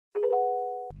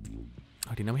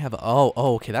Okay, now we have a,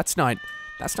 oh, okay, that's not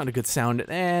a good sound,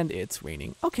 and it's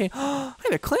raining. Okay, hi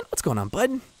there, Clint. What's going on,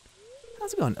 bud?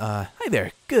 How's it going? Hi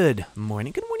there. Good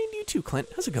morning. Good morning to you too, Clint.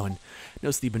 How's it going?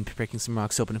 Notice that you've been breaking some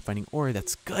rocks open and finding ore.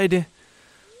 That's good.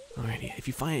 Alrighty, if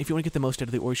you want to get the most out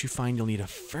of the ores you find, you'll need a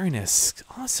furnace.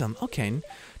 Awesome. Okay.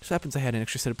 Just happens I had an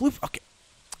extra set of blue. Okay.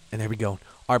 And there we go.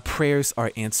 Our prayers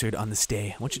are answered on this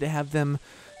day. I want you to have them.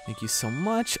 Thank you so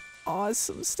much.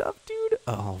 Awesome stuff, dude.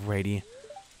 Alrighty.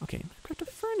 Okay, craft a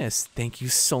furnace. Thank you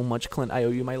so much, Clint. I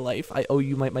owe you my life. I owe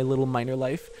you my little miner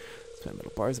life. Spend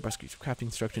metal bars, the bars for crafting,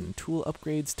 construction, and tool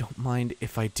upgrades. Don't mind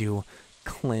if I do.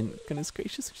 Clint, goodness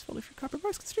gracious, I just felt a few copper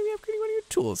bars considering upgrading one of your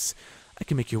tools. I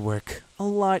can make your work a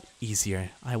lot easier.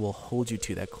 I will hold you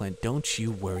to that, Clint. Don't you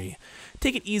worry.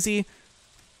 Take it easy.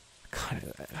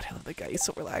 God, I love that guy. He's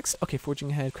so relaxed. Okay,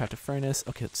 forging ahead, craft a furnace.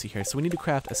 Okay, let's see here. So we need to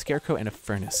craft a scarecrow and a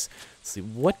furnace. Let's see,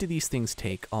 what do these things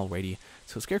take? Alrighty.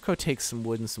 So a scarecrow takes some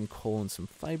wood and some coal and some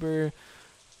fiber.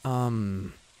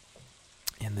 And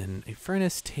then a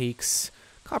furnace takes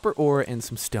copper ore and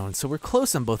some stone. So we're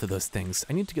close on both of those things.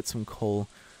 I need to get some coal.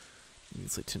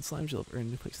 These like tin slimes you'll have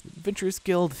earned a place in the Adventurers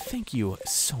Guild. Thank you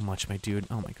so much, my dude.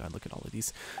 Oh my god, look at all of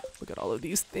these. Look at all of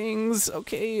these things.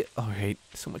 Okay, alright.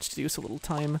 So much to do, so little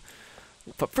time.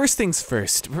 But first things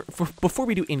first. Before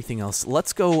we do anything else,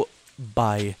 let's go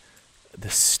buy the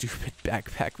stupid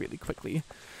backpack really quickly.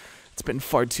 It's been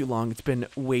far too long. It's been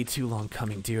way too long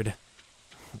coming, dude.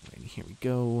 Alright, here we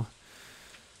go.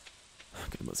 I'm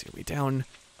gonna mosey our way down.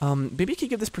 Maybe I could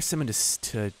give this persimmon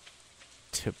to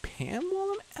Pam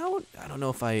while I'm out. I don't know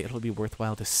if it'll be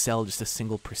worthwhile to sell just a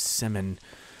single persimmon.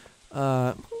 We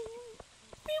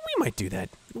might do that.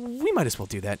 We might as well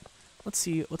do that. Let's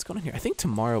see what's going on here. I think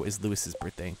tomorrow is Lewis's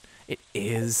birthday. It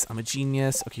is. I'm a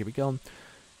genius. Okay, here we go.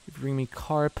 You bring me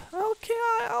carp. Okay,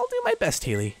 I'll do my best,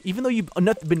 Haley. Even though you've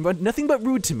been nothing but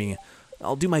rude to me,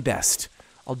 I'll do my best.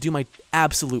 I'll do my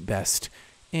absolute best.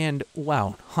 And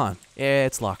wow,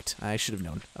 it's locked. I should have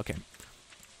known. Okay.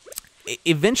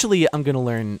 Eventually, I'm gonna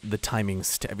learn the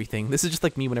timings to everything. This is just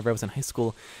like me whenever I was in high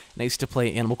school, and I used to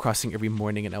play Animal Crossing every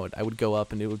morning, and I would go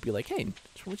up, and it would be like, hey,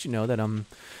 just want to let you know that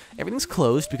everything's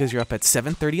closed because you're up at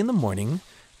 7:30 in the morning.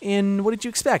 And what did you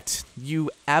expect,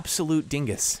 you absolute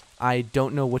dingus? I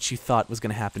don't know what you thought was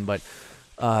gonna happen, but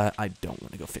I don't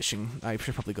want to go fishing. I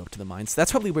should probably go up to the mines. That's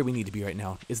probably where we need to be right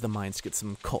now, is the mines, to get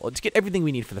some coal, to get everything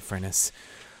we need for the furnace.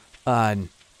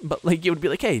 But like, it would be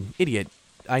like, hey, idiot.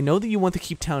 I know that you want the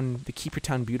Keep Your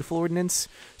Town Beautiful ordinance,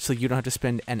 so you don't have to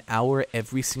spend an hour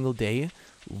every single day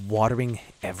watering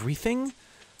everything.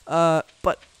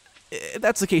 But if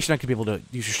that's the case, you're not going to be able to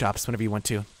use your shops whenever you want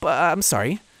to. But I'm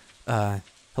sorry.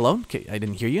 Hello? Okay, I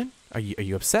didn't hear you. Are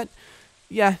you upset?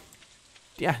 Yeah.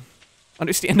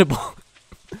 Understandable.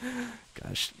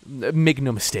 Gosh, make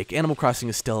no mistake. Animal Crossing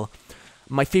is still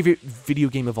my favorite video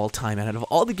game of all time, and out of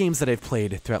all the games that I've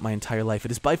played throughout my entire life,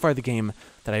 it is by far the game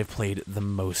that I've played the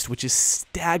most, which is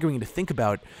staggering to think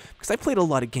about, because I played a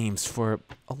lot of games for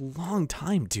a long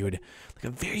time, dude. Like a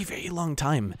very, very long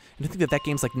time. And to think that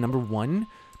game's like #1,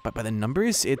 but by the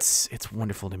numbers, it's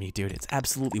wonderful to me, dude. It's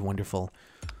absolutely wonderful.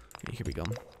 Okay, here we go.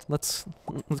 Let's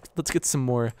get some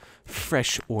more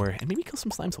fresh ore, and maybe kill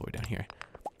some slimes while we're down here.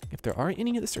 If there are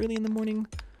any this early in the morning,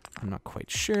 I'm not quite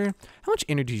sure. How much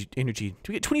energy do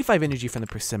we get? 25 energy from the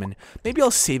persimmon. Maybe I'll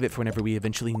save it for whenever we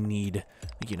eventually need,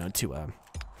 you know, to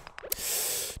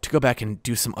go back and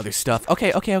do some other stuff.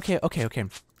 Okay. Okay,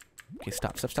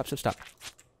 stop.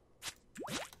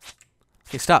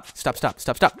 Okay, stop.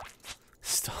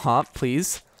 Stop,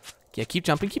 please. Yeah, keep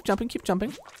jumping. Keep jumping. Just gonna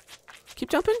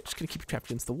keep your trap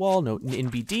against the wall. No,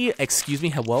 NBD. Excuse me,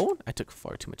 hello? I took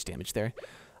far too much damage there.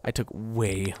 I took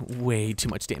way too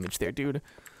much damage there, dude.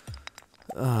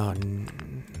 But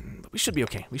we should be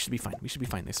okay. We should be fine.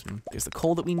 There's the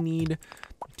coal that we need.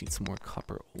 We need some more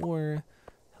copper ore.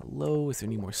 Hello, is there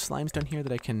any more slimes down here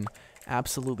that I can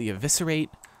absolutely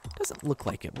eviscerate? Doesn't look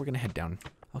like it. We're gonna head down.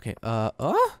 Okay,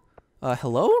 hello?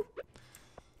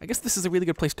 I guess this is a really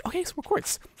good place to, okay, some more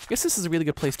quartz. I guess this is a really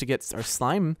good place to get our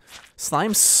slime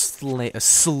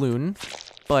saloon,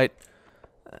 but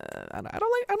I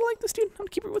don't like this, dude. I'm gonna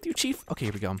keep it with you, Chief. Okay,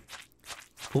 here we go.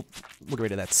 We'll get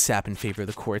rid of that sap in favor of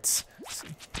the quartz,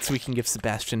 so we can give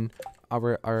Sebastian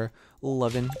our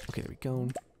lovin'. Okay, there we go.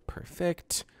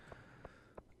 Perfect.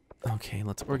 Okay,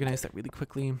 let's organize that really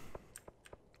quickly.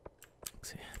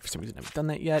 For some reason, I haven't done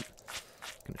that yet.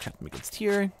 Gonna trap them against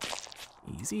here.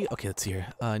 Easy. Okay, let's see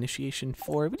here. Initiation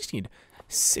 4. We just need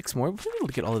 6 more. We'll be able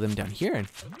to get all of them down here.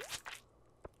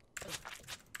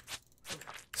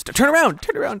 Turn around!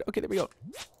 Turn around! Okay, there we go.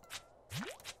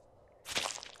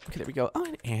 Okay, there we go.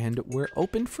 Oh, and we're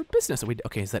open for business.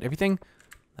 Okay, is that everything?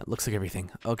 That looks like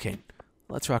everything. Okay.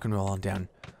 Let's rock and roll on down.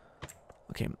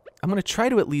 Okay, I'm gonna try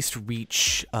to at least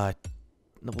reach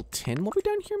level 10 while we're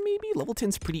down here, maybe? Level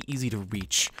 10's pretty easy to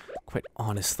reach, quite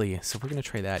honestly. So we're gonna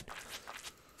try that.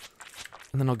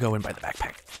 And then I'll go and buy the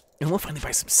backpack. And we'll finally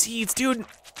buy some seeds, dude!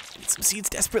 I need some seeds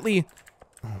desperately.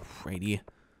 Alrighty.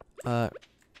 Okay,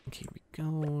 here we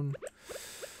go.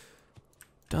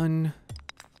 Done.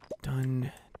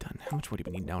 Done. Done. How much wood do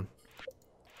we need now?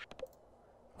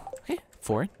 Okay,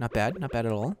 4. Not bad. Not bad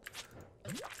at all.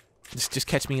 Just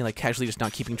catch me, like, casually just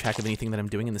not keeping track of anything that I'm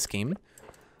doing in this game.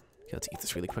 Okay, let's eat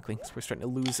this really quickly. So we're starting to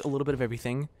lose a little bit of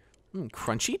everything.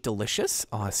 Crunchy, delicious,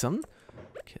 awesome.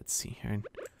 Okay, let's see here.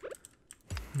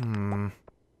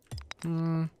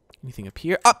 Anything up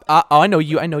here? Up! Oh, I know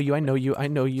you, I know you, I know you, I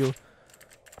know you.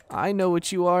 I know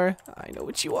what you are. I know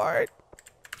what you are.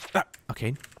 Ah,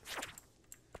 okay.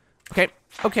 Okay,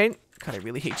 okay. God, I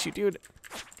really hate you, dude.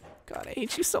 God, I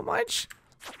hate you so much.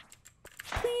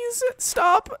 Please,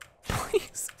 stop.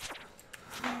 Please.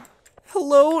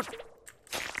 Hello?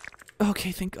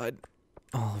 Okay, thank God.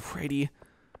 Alrighty.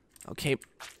 Okay,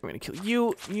 we're gonna kill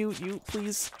you, you,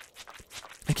 please.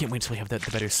 I can't wait till we have the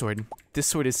better sword. This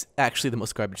sword is actually the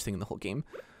most garbage thing in the whole game.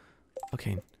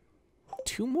 Okay.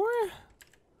 2 more?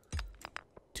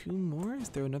 2 more? Is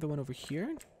there another one over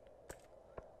here?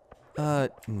 No,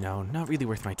 not really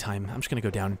worth my time. I'm just gonna go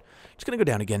down. Just gonna go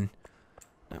down again.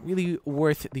 Not really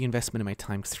worth the investment in my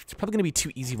time, because there's probably gonna be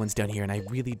 2 easy ones down here, and I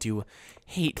really do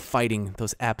hate fighting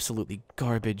those absolutely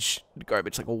garbage,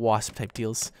 like a wasp type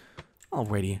deals.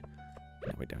 Alrighty.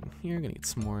 Now we're down here, gonna get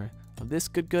some more of this.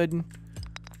 Good. There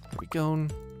we go.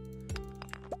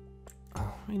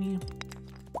 Alrighty.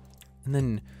 And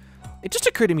then it just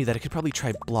occurred to me that I could probably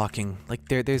try blocking. Like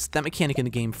there's that mechanic in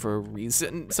the game for a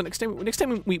reason. So next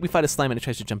time we fight a slime and it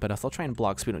tries to jump at us, I'll try and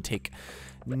block so we don't take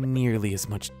nearly as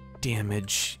much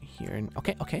damage here. And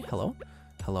okay, hello.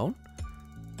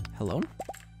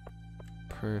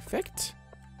 Perfect.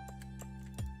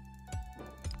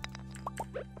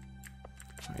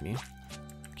 Alrighty.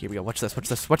 Okay, here we go. Watch this.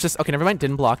 Okay, never mind.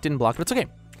 Didn't block, but it's okay.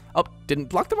 Oh, didn't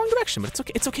block the wrong direction, but it's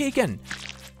okay. It's okay again.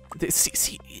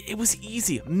 See, it was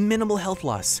easy. Minimal health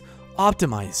loss.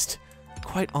 Optimized.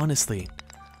 Quite honestly.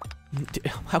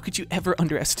 How could you ever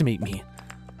underestimate me?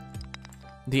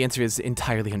 The answer is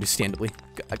entirely understandably.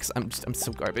 Because I'm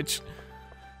so garbage.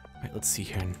 Alright, let's see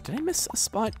here. Did I miss a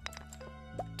spot?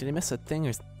 Did I miss a thing,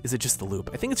 or is it just the loop?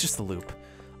 I think it's just the loop.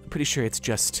 I'm pretty sure it's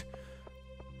just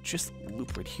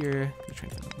loop right here. I'm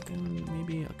trying to find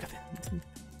maybe. Oh, God.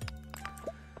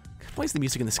 Why is the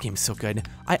music in this game so good?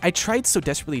 I tried so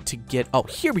desperately to get. Oh,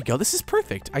 here we go. This is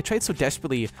perfect. I tried so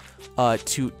desperately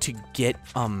to get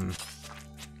I'm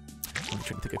trying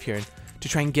to think of here, to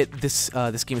try and get this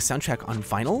game's soundtrack on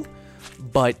vinyl,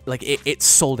 but like it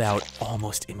sold out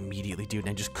almost immediately, dude, and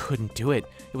I just couldn't do it.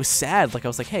 It was sad. Like I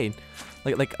was like, hey,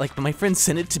 like my friends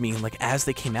sent it to me, like as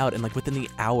they came out, and like within the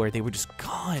hour they were just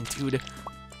gone, dude.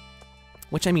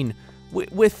 Which I mean,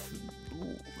 with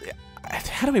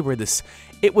how do I word this?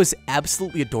 It was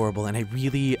absolutely adorable, and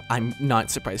I'm not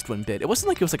surprised one bit. It wasn't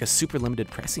like it was like a super limited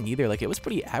pressing either. Like it was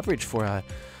pretty average for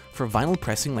vinyl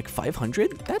pressing, like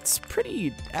 500. That's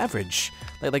pretty average.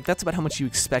 Like that's about how much you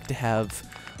expect to have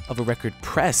of a record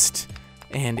pressed,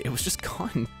 and it was just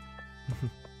gone.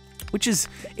 Which is,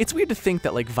 it's weird to think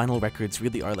that like vinyl records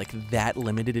really are like that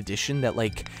limited edition, that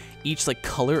like each like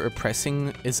color or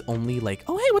pressing is only like,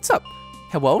 oh hey, what's up?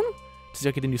 Hello? Did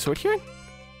I get a new sword here?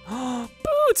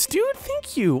 Boots, dude,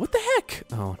 thank you. What the heck?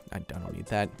 Oh, I don't need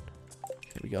that.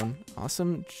 There we go.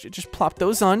 Awesome. Just plop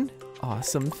those on.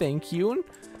 Awesome, thank you.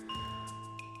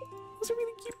 Those are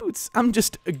really cute boots. I'm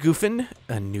just goofing.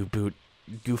 A new boot.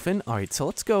 Goofing. All right, so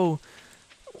let's go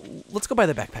buy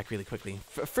the backpack really quickly.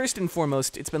 First and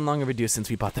foremost, it's been long overdue since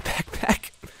we bought the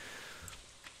backpack.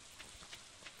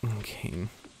 Okay.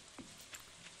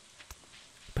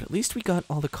 But at least we got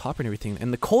all the copper and everything,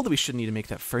 and the coal that we should need to make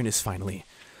that furnace finally.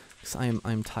 Because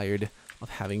I'm tired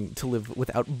of having to live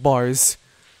without bars.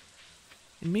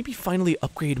 And maybe finally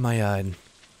upgrade my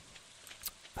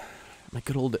my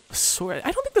good old sword.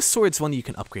 I don't think the sword's one that you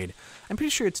can upgrade. I'm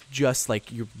pretty sure it's just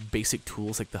like your basic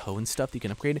tools, like the hoe and stuff, that you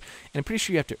can upgrade. And I'm pretty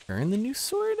sure you have to earn the new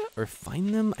sword or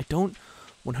find them. I don't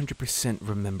 100%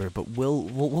 remember, but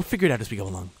we'll figure it out as we go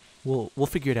along. We'll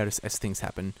figure it out as things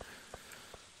happen.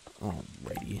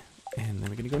 Alrighty, and then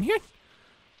we're gonna go in here.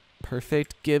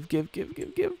 Perfect. Give.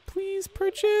 Please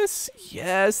purchase.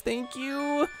 Yes, thank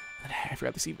you. I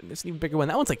forgot there's an even bigger one.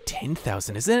 That one's like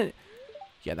 10,000, isn't it?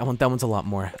 Yeah, that one's a lot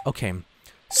more. Okay,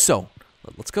 so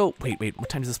let's go. Wait. What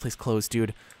time does this place close,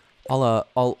 dude? I'll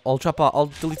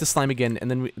delete the slime again, and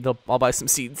then I'll buy some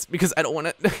seeds because I don't want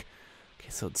it. Okay,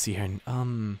 so let's see here.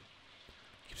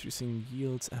 Keeps reducing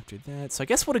yields after that. So I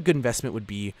guess what a good investment would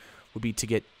be to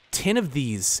get 10 of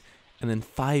these and then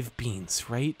 5 beans,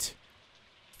 right?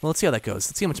 Well, let's see how that goes.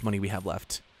 Let's see how much money we have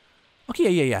left.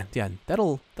 Okay, yeah.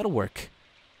 That'll work.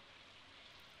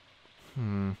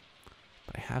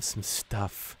 But I have some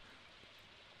stuff.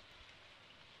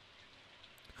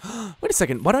 Wait a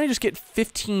second. Why don't I just get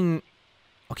 15?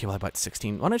 Okay, well I bought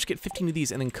 16. Why don't I just get 15 of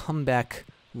these and then come back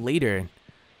later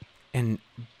and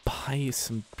buy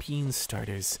some bean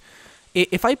starters?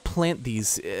 If I plant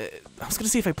these, I was gonna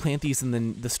say if I plant these and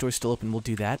then the store's still open, we'll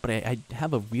do that. But I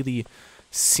have a really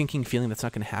sinking feeling that's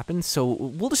not gonna happen. So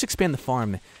we'll just expand the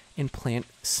farm and plant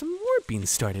some more bean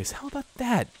starters. How about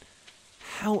that?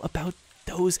 How about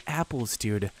those apples,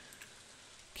 dude?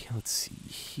 Okay, let's see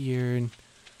here.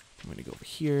 I'm gonna go over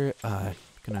here.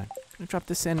 Gonna drop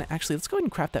this in. Actually, let's go ahead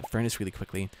and craft that furnace really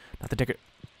quickly. Not the decor.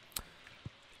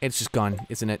 It's just gone,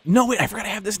 isn't it? No, wait, I forgot I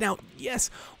have this now.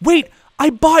 Yes. Wait, I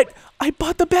bought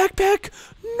the backpack.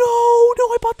 No,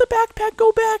 I bought the backpack.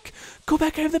 Go back.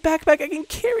 I have the backpack. I can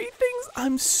carry things.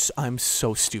 I'm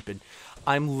so stupid.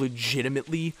 I'm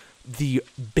legitimately the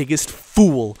biggest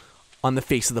fool on the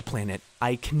face of the planet.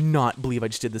 I cannot believe I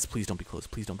just did this. Please don't be closed.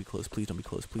 Please don't be closed. Please don't be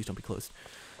closed. Please don't be closed.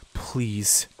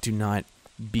 Please do not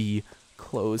be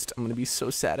closed. I'm gonna be so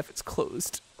sad if it's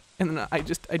closed. And then I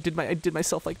did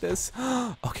myself like this.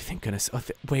 Okay, thank goodness. Oh,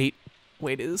 wait,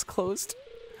 it is closed.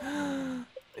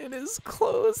 It is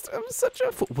closed. I'm such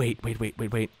a fool. Wait.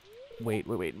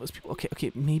 Most people.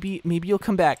 Okay. Maybe you'll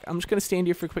come back. I'm just gonna stand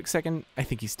here for a quick second. I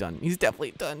think he's done. He's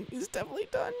definitely done.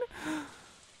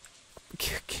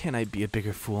 Can I be a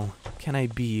bigger fool? Can I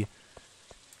be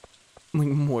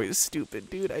more stupid,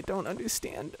 dude? I don't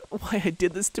understand why I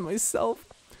did this to myself.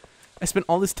 I spent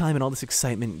all this time and all this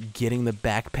excitement getting the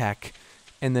backpack,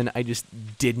 and then I just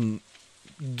didn't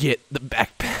get the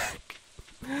backpack.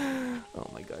 Oh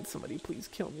my god, somebody please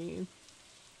kill me.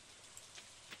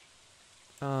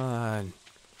 Okay.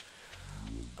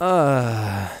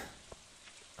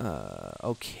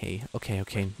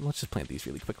 Let's just plant these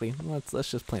really quickly.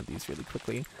 Let's just plant these really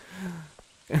quickly.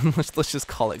 And let's just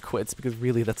call it quits, because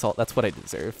really that's what I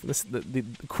deserve. The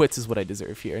quits is what I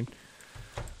deserve here.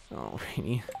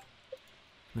 Alrighty.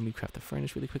 Let me craft the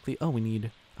furnace really quickly. Oh, we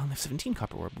have 17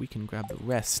 copper ore. We can grab the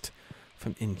rest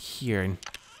from in here.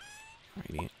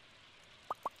 Alrighty.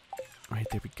 Alright,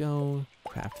 there we go.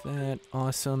 Craft that.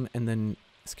 Awesome. And then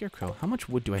scarecrow. How much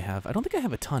wood do I have? I don't think I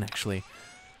have a ton, actually.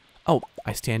 Oh,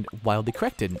 I stand wildly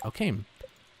corrected. Okay.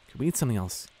 We need something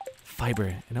else. Fiber.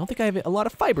 And I don't think I have a lot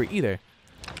of fiber either.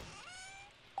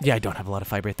 Yeah, I don't have a lot of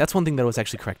fiber. That's one thing that I was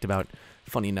actually correct about.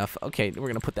 Funny enough. Okay, we're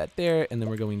going to put that there, and then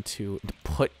we're going to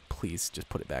please, just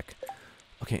put it back.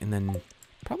 Okay, and then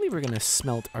probably we're going to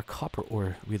smelt our copper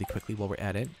ore really quickly while we're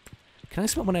at it. Can I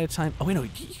smelt one at a time? Oh, wait, no, you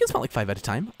can smelt like 5 at a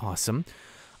time. Awesome.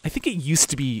 I think it used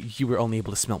to be you were only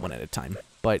able to smelt one at a time,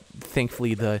 but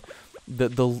thankfully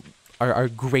our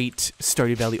great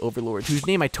Stardew Valley overlord, whose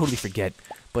name I totally forget,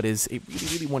 but is a really,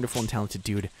 really wonderful and talented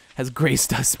dude, has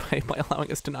graced us by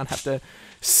allowing us to not have to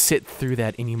sit through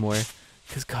that anymore.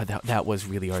 Because, God, that was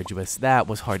really arduous. That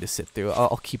was hard to sit through.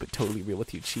 I'll keep it totally real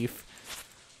with you, Chief.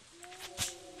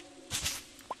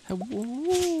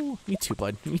 Whoa. Me too,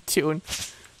 bud. Me too.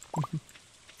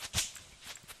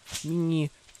 Me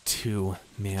too,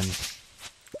 man.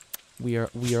 We are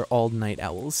all night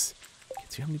owls. Okay,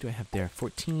 so how many do I have there?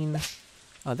 14.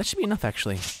 That should be enough,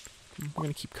 actually. We're going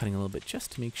to keep cutting a little bit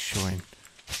just to make sure.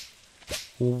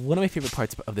 One of my favorite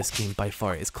parts of this game by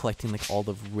far is collecting like all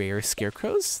the rare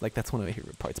scarecrows. Like that's one of my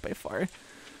favorite parts by far.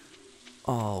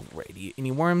 Alrighty.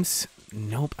 Any worms?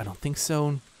 Nope, I don't think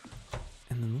so.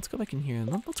 And then let's go back in here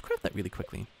and let's craft that really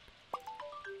quickly.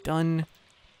 Done.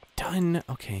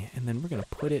 Okay, and then we're going to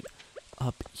put it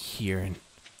up here.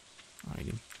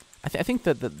 Alrighty. I think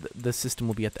that the system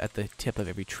will be at the tip of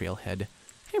every trailhead.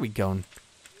 Here we go.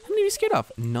 How many are you scared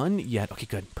off? None yet. Okay,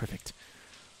 good. Perfect.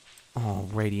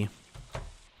 Alrighty.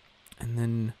 And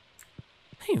then,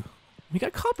 hey, we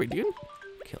got copper, dude.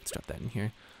 Okay, let's drop that in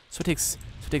here. So it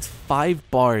takes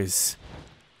 5 bars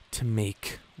to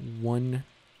make one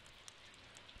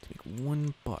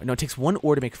bar. No, it takes 1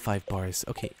 ore to make 5 bars.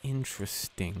 Okay,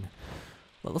 interesting.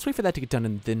 Well, let's wait for that to get done,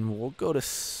 and then we'll go to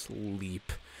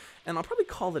sleep. And I'll probably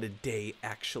call it a day,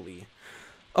 actually.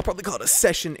 I'll probably call it a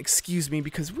session, excuse me,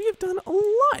 because we have done a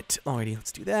lot. Alrighty,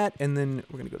 let's do that, and then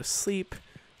we're gonna go to sleep.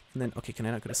 And then, okay, can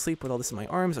I not go to sleep with all this in my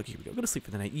arms? Okay, here we go. Go to sleep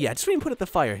for the night. Yeah, just even put out the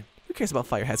fire. Who cares about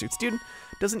fire hazards, dude?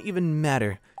 Doesn't even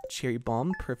matter. Cherry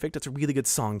Bomb, perfect. That's a really good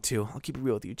song, too. I'll keep it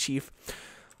real with you, Chief.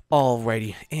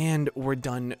 Alrighty, and we're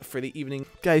done for the evening.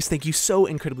 Guys, thank you so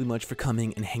incredibly much for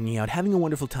coming and hanging out, having a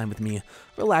wonderful time with me,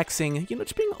 relaxing,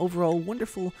 just being overall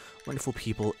wonderful, wonderful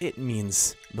people. It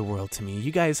means the world to me.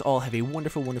 You guys all have a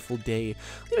wonderful, wonderful day.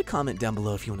 Leave a comment down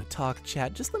below if you want to talk,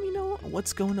 chat. Just let me know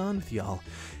what's going on with y'all.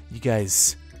 You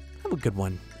guys have a good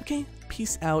one, okay?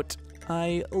 Peace out.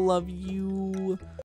 I love you.